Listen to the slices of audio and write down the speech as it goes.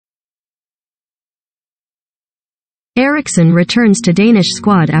Eriksen returns to Danish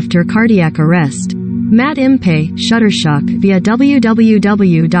squad after cardiac arrest. Matt Impey, Shutterstock, via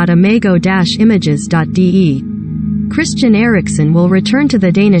www.amago-images.de. Christian Eriksen will return to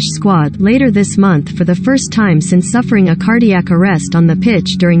the Danish squad later this month for the first time since suffering a cardiac arrest on the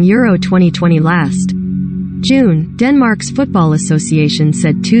pitch during Euro 2020 last June, Denmark's Football Association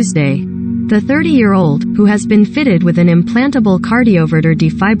said Tuesday. The 30-year-old, who has been fitted with an implantable cardioverter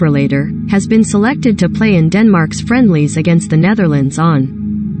defibrillator, has been selected to play in Denmark's friendlies against the Netherlands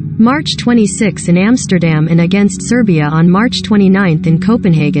on March 26 in Amsterdam and against Serbia on March 29 in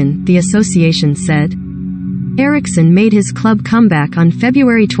Copenhagen, the association said. Eriksen made his club comeback on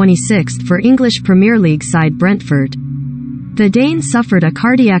February 26 for English Premier League side Brentford. The Dane suffered a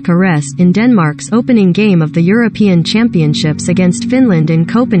cardiac arrest in Denmark's opening game of the European Championships against Finland in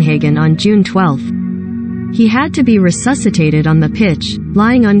Copenhagen on June 12. He had to be resuscitated on the pitch,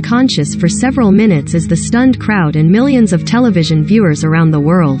 lying unconscious for several minutes as the stunned crowd and millions of television viewers around the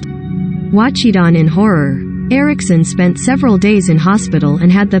world watched it on in horror. Eriksen spent several days in hospital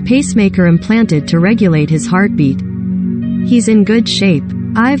and had the pacemaker implanted to regulate his heartbeat. He's in good shape.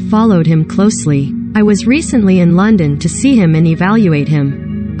 I've followed him closely. I was recently in London to see him and evaluate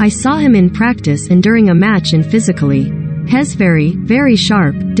him. I saw him in practice and during a match and physically. He's very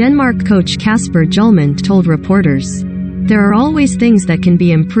sharp, Denmark coach Kasper Hjulmand told reporters. There are always things that can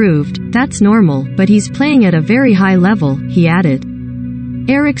be improved, that's normal, but he's playing at a very high level, he added.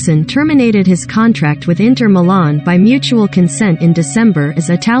 Eriksen terminated his contract with Inter Milan by mutual consent in December as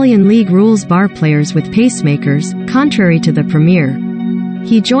Italian league rules bar players with pacemakers, contrary to the Premier.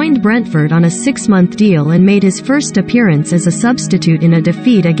 He joined Brentford on a 6-month deal and made his first appearance as a substitute in a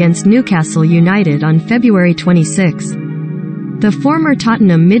defeat against Newcastle United on February 26. The former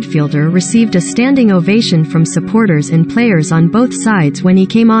Tottenham midfielder received a standing ovation from supporters and players on both sides when he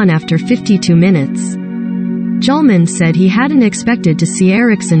came on after 52 minutes. Hjulmand said he hadn't expected to see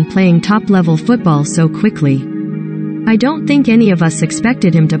Eriksen playing top-level football so quickly. I don't think any of us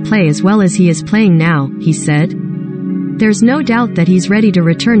expected him to play as well as he is playing now, he said. There's no doubt that he's ready to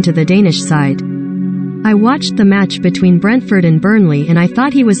return to the Danish side. I watched the match between Brentford and Burnley and I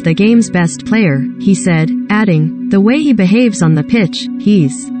thought he was the game's best player, he said, adding, the way he behaves on the pitch,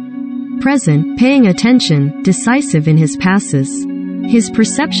 he's present, paying attention, decisive in his passes. His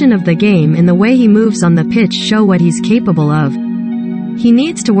perception of the game and the way he moves on the pitch show what he's capable of. He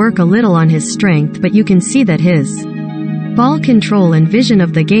needs to work a little on his strength, but you can see that his ball control and vision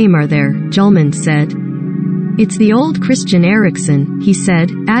of the game are there, Hjulmand said. It's the old Christian Eriksen, he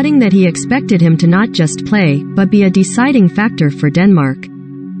said, adding that he expected him to not just play, but be a deciding factor for Denmark.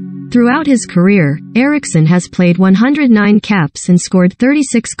 Throughout his career, Eriksen has played 109 caps and scored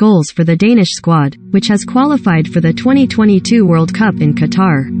 36 goals for the Danish squad, which has qualified for the 2022 World Cup in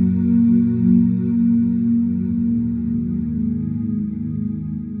Qatar.